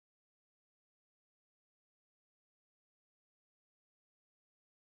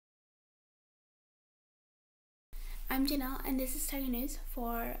I'm Janelle, and this is Tiger News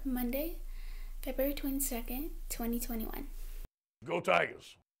for Monday, February 22nd, 2021. Go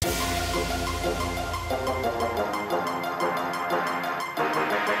Tigers!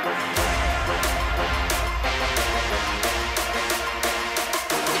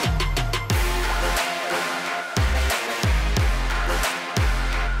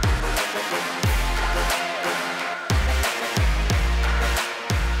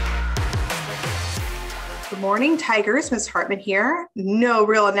 Good morning, Tigers. Ms. Hartman here. No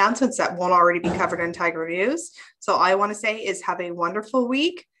real announcements that won't already be covered in Tiger News. So all I want to say is have a wonderful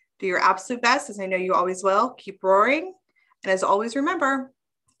week. Do your absolute best, as I know you always will. Keep roaring. And as always, remember,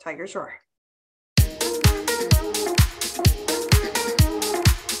 Tigers roar.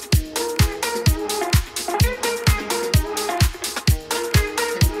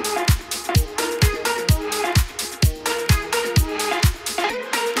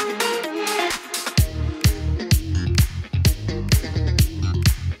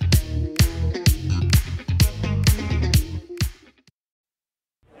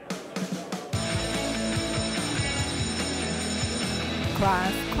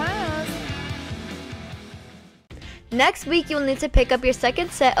 Class. Next week, you'll need to pick up your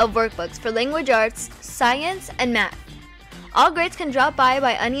second set of workbooks for language arts, science, and math. All grades can drop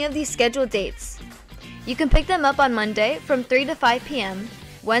by any of these scheduled dates. You can pick them up on Monday from 3 to 5 p.m.,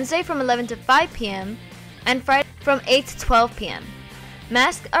 Wednesday from 11 to 5 p.m., and Friday from 8 to 12 p.m.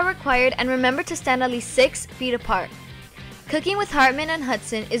 Masks are required, and remember to stand at least 6 feet apart. Cooking with Hartman and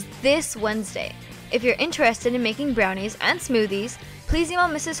Hudson is this Wednesday. If you're interested in making brownies and smoothies, please email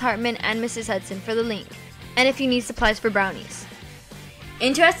Mrs. Hartman and Mrs. Hudson for the link, and if you need supplies for brownies.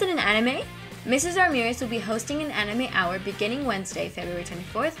 Interested in anime? Mrs. Ramirez will be hosting an anime hour beginning Wednesday, February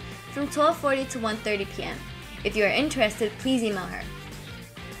 24th from 12:40 to 1:30 p.m. If you are interested, please email her.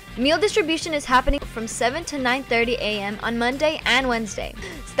 Meal distribution is happening from 7 to 9:30 a.m. on Monday and Wednesday.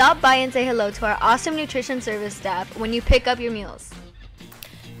 Stop by and say hello to our awesome nutrition service staff when you pick up your meals.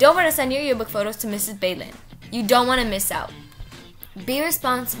 Don't forget to send your yearbook photos to Mrs. Bailin. You don't want to miss out. Be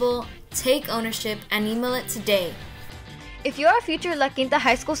responsible, take ownership, and email it today. If you're a future La Quinta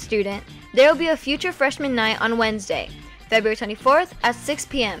High School student, there will be a future freshman night on Wednesday, February 24th at 6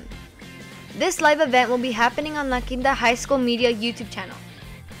 p.m. This live event will be happening on La Quinta High School Media YouTube channel.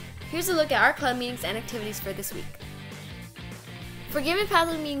 Here's a look at our club meetings and activities for this week. Forgive Path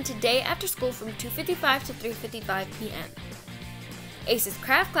will be meeting today after school from 2:55 to 3:55 p.m. ASES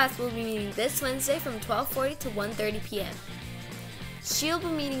craft class will be meeting this Wednesday from 12:40 to 1:30 p.m. Shield will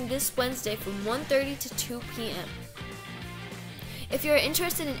be meeting this Wednesday from 1:30 to 2 p.m. If you are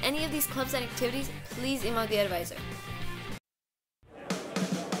interested in any of these clubs and activities, please email the advisor.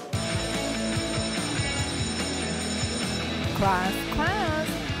 Class.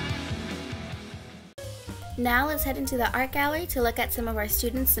 Now let's head into the art gallery to look at some of our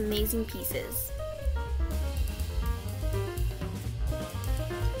students' amazing pieces.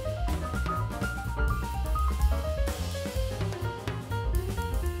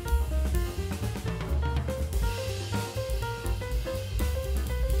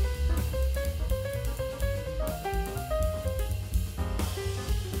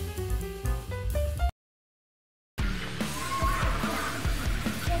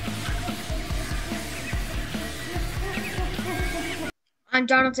 I'm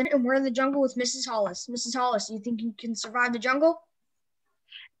Jonathan, and we're in the jungle with Mrs. Hollis. Mrs. Hollis, do you think you can survive the jungle?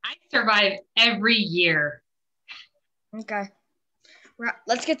 I survive every year. Okay.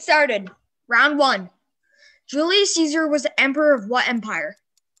 Let's get started. Round 1. Julius Caesar was the emperor of what empire?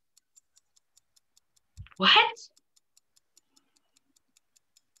 What?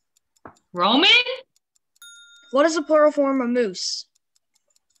 Roman? What is the plural form of moose?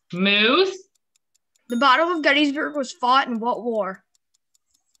 Moose? The Battle of Gettysburg was fought in what war?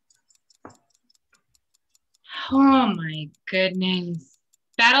 Oh my goodness.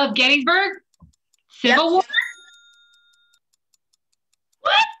 Battle of Gettysburg? Civil War?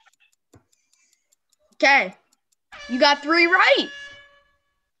 What? Okay. You got 3 right.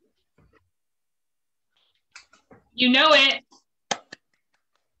 You know it.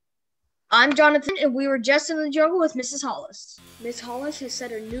 I'm Jonathan, and we were just in the jungle with Mrs. Hollis. Ms. Hollis has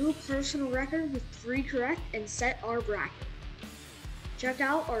set a new personal record with 3 correct and set our bracket. Check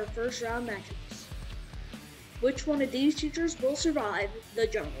out our first round matchups. Which one of these teachers will survive the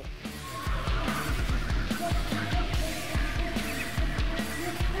jungle?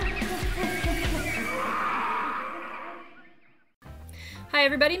 Hi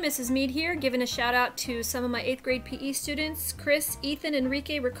everybody, Mrs. Mead here, giving a shout out to some of my 8th grade PE students, Chris, Ethan,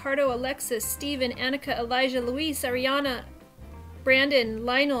 Enrique, Ricardo, Alexis, Steven, Annika, Elijah, Luis, Ariana, Brandon,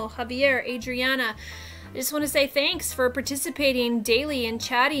 Lionel, Javier, Adriana, I just want to say thanks for participating daily and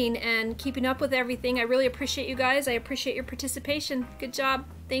chatting and keeping up with everything. I really appreciate you guys. I appreciate your participation. Good job.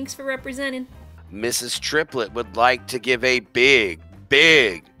 Thanks for representing. Mrs. Triplett would like to give a big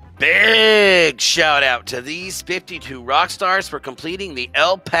shout out to these 52 rock stars for completing the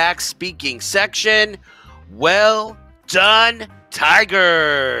LPAC speaking section. Well done,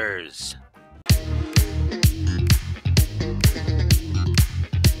 Tigers!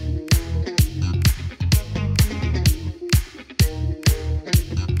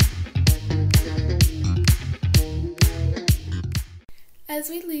 As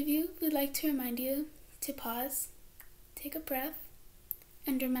we leave you, we'd like to remind you to pause, take a breath,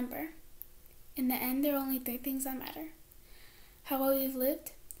 and remember, in the end, there are only 3 things that matter: how well we've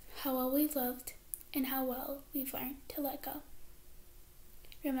lived, how well we've loved, and how well we've learned to let go.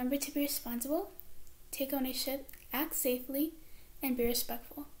 Remember to be responsible, take ownership, act safely, and be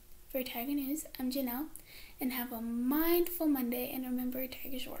respectful. For Tiger News, I'm Janelle, and have a mindful Monday, and remember,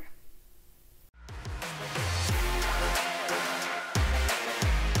 Tigers roar.